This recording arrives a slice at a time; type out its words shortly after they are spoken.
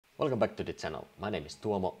Welcome back to the channel. My name is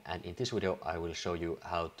Tuomo, and in this video I will show you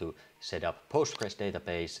how to set up Postgres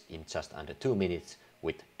database in just under 2 minutes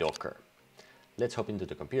with Docker. Let's hop into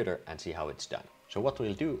the computer and see how it's done. So what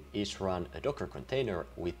we'll do is run a Docker container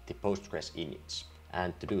with the Postgres image.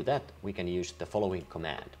 And to do that we can use the following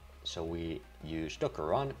command. So we use docker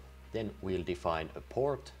run, then we'll define a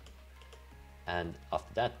port, and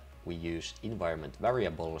after that we use environment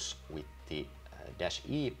variables with the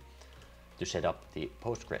 -e to set up the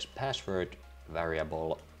Postgres password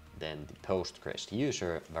variable, then the Postgres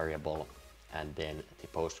user variable, and then the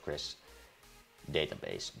Postgres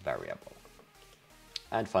database variable.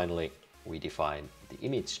 And finally, we define the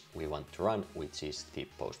image we want to run, which is the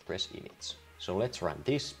Postgres image. So let's run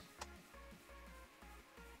this.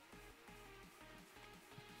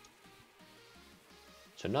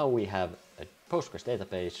 So now we have a Postgres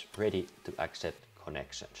database ready to accept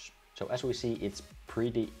connections. So as we see, it's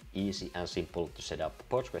pretty easy and simple to set up a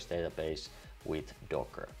Postgres database with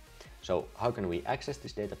Docker. So how can we access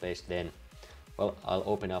this database then? Well, I'll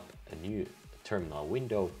open up a new terminal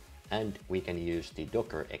window and we can use the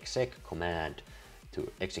docker exec command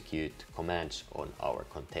to execute commands on our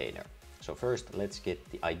container. So first, let's get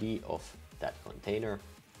the ID of that container.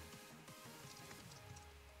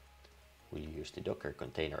 We'll use the docker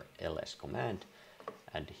container ls command,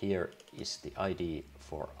 and here is the ID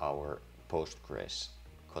for our Postgres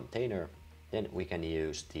container. Then we can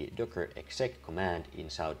use the docker exec command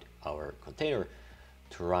inside our container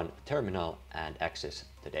to run a terminal and access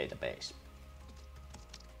the database.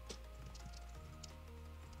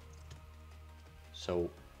 So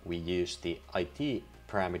we use the IT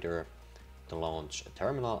parameter to launch a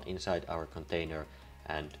terminal inside our container,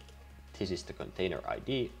 and this is the container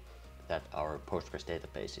ID that our Postgres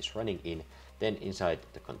database is running in. Then inside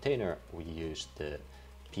the container we use the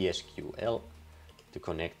psql to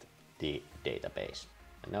connect the database.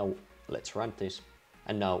 And now let's run this.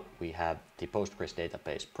 And now we have the Postgres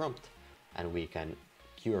database prompt and we can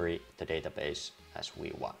query the database as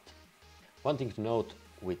we want. One thing to note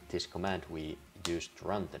with this command we used to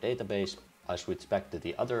run the database, I switch back to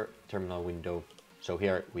the other terminal window. So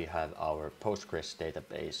here we have our Postgres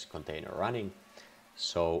database container running.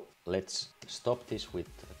 So let's stop this with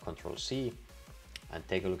Ctrl+C and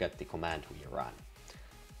take a look at the command we run.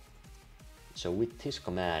 So with this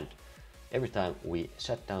command, every time we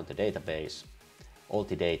shut down the database, all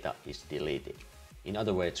the data is deleted. In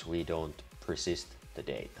other words, we don't persist the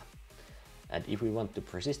data. And if we want to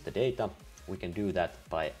persist the data, we can do that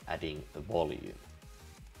by adding a volume.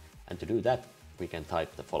 And to do that, we can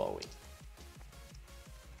type the following.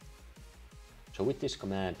 So with this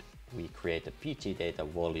command, we create a pgdata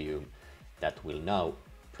volume that will now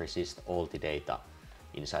persist all the data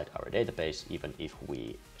inside our database, even if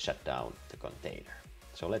we shut down the container.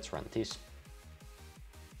 So let's run this.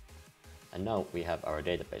 And now we have our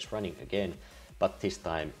database running again, but this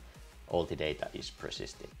time all the data is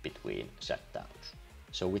persisted between shutdowns.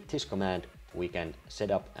 So with this command, we can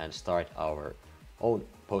set up and start our own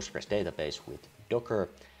Postgres database with Docker.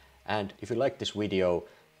 And if you like this video,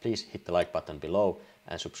 please hit the like button below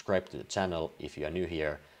and subscribe to the channel if you are new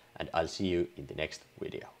here, and I'll see you in the next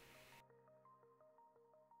video.